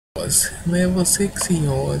was level 60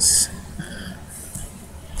 was,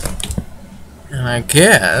 and I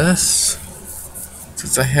guess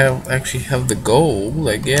since I actually have the gold,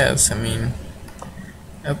 I guess, I mean,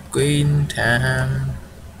 upgrading time.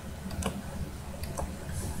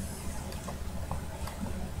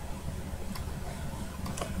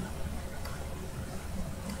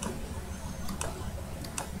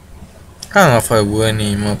 I don't know if I would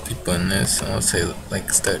need more people in this unless they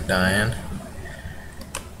like start dying.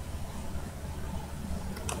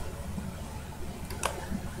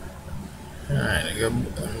 Alright, I got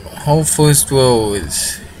whole first row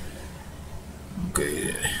is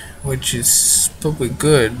good, which is probably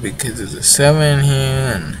good because there's a 7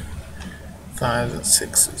 here and 5s and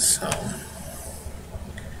 6s.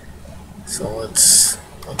 So let's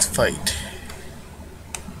fight.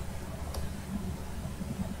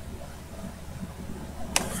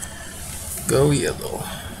 Go yellow.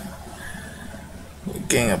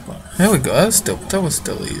 Gang up on. There we go. That was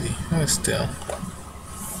still easy. That was still.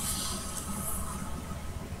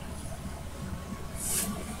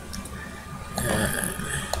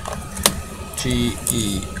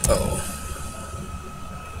 GEO.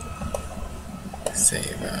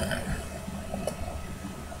 Save.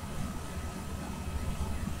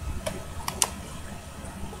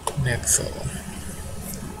 Next level.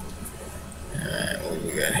 Alright, what do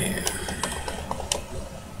we got here?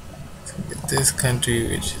 So we get this country,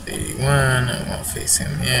 which is 81. I won't face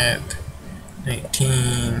him yet.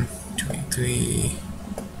 19, 23,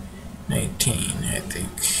 19, I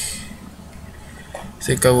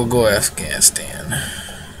think I will go Afghanistan.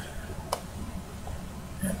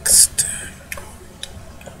 Next.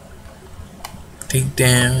 Take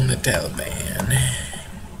down the Taliban.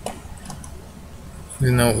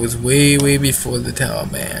 Even though it was way before the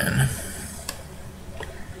Taliban.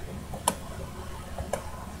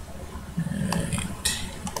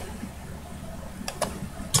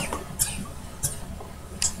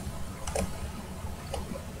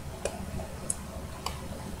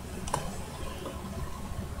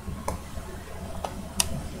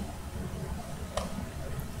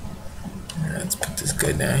 Let's put this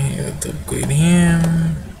guy down here. Let's upgrade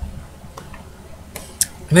him.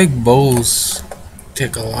 I think bows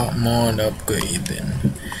take a lot more to upgrade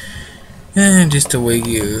than just the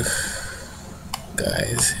regular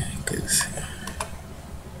guys, because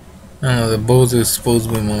I don't know, the bows are supposed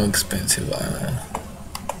to be more expensive. I don't know.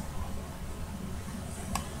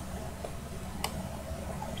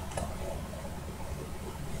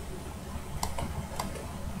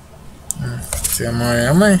 See, am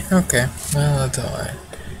I? Okay, well, that's alright.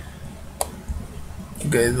 You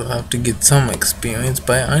guys will have to get some experience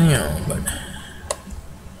by on your own, but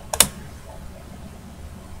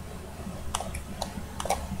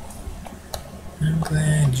I'm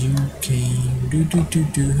glad you came. I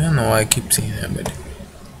don't know why I keep saying that, but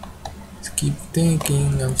just keep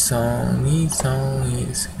thinking of songs.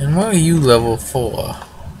 And why are you level 4?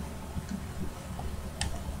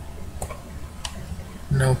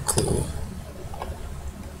 No clue.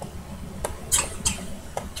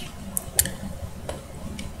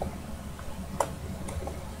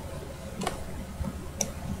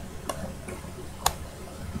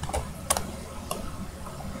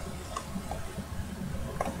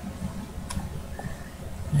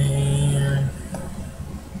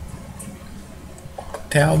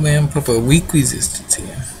 Taliban put a weak resistance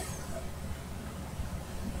here.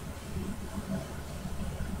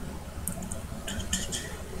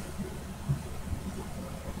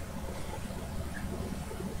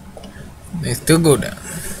 They still go down.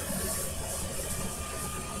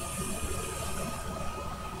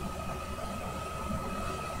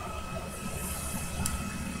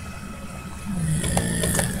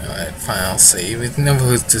 Alright, final save. It never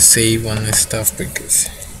hurts to save on this stuff because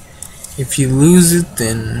if you lose it,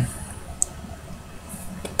 then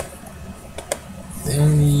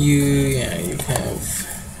you kind of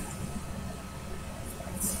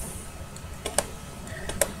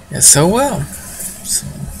so well.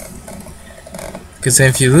 Because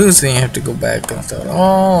if you lose, then you have to go back and start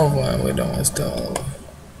all over. We don't want to start all over.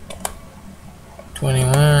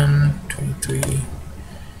 21, 23.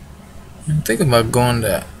 I'm thinking about going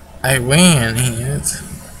to Iran here. It's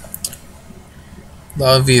the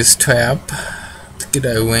obvious trap. Let's get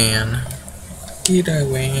Iran.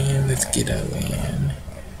 Let's get Iran.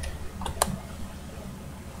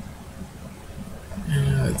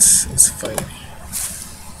 And let's fight.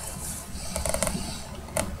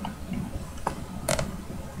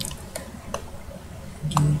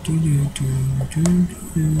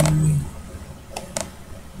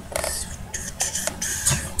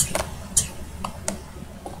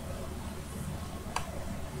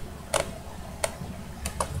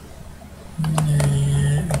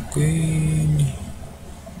 Green.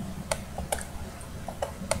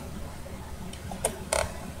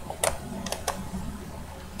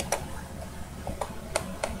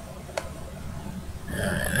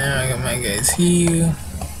 Alright, now I got my guys here.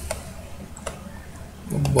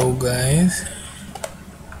 The bow guys.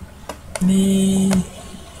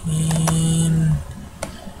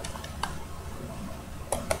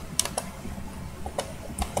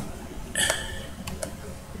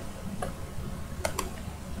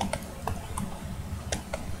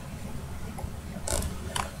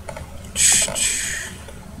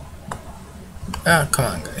 And ah, come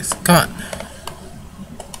on guys, come on.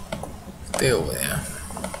 Stay over there.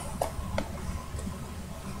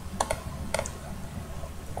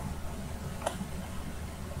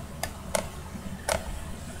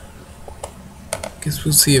 Guess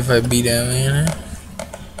we'll see if I beat that man.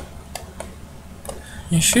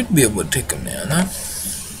 I should be able to take him down, huh?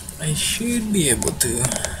 I should be able to.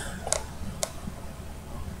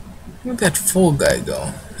 Where'd that full guy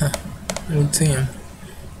go? Huh. I don't see him.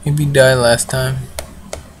 Maybe he died last time.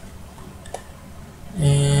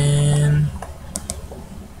 And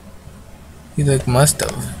he like must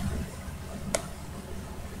have.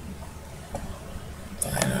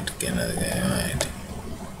 I know to get another guy. Alright.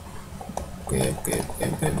 Okay.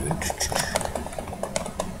 And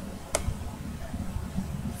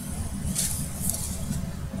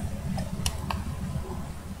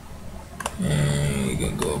you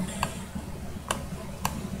can go.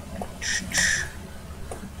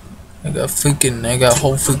 I got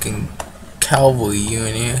whole freaking cavalry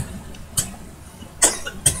in here.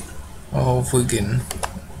 A whole freaking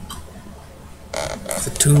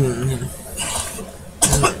platoon.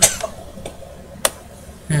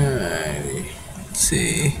 Alrighty. Let's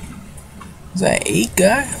see. Is that 8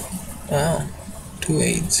 guy? Wow. 2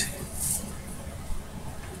 8s.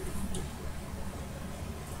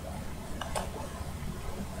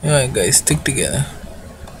 Alright guys, stick together.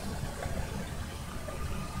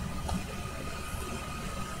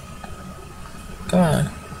 Come on.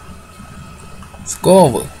 Let's go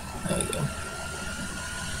over. There we go.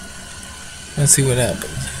 Let's see what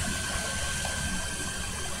happens.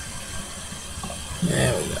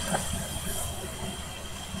 There we go.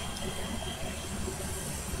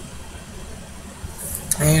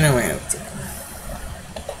 Ain't no answer.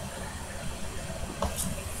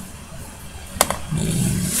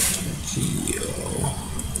 Geo.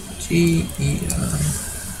 G-E-O.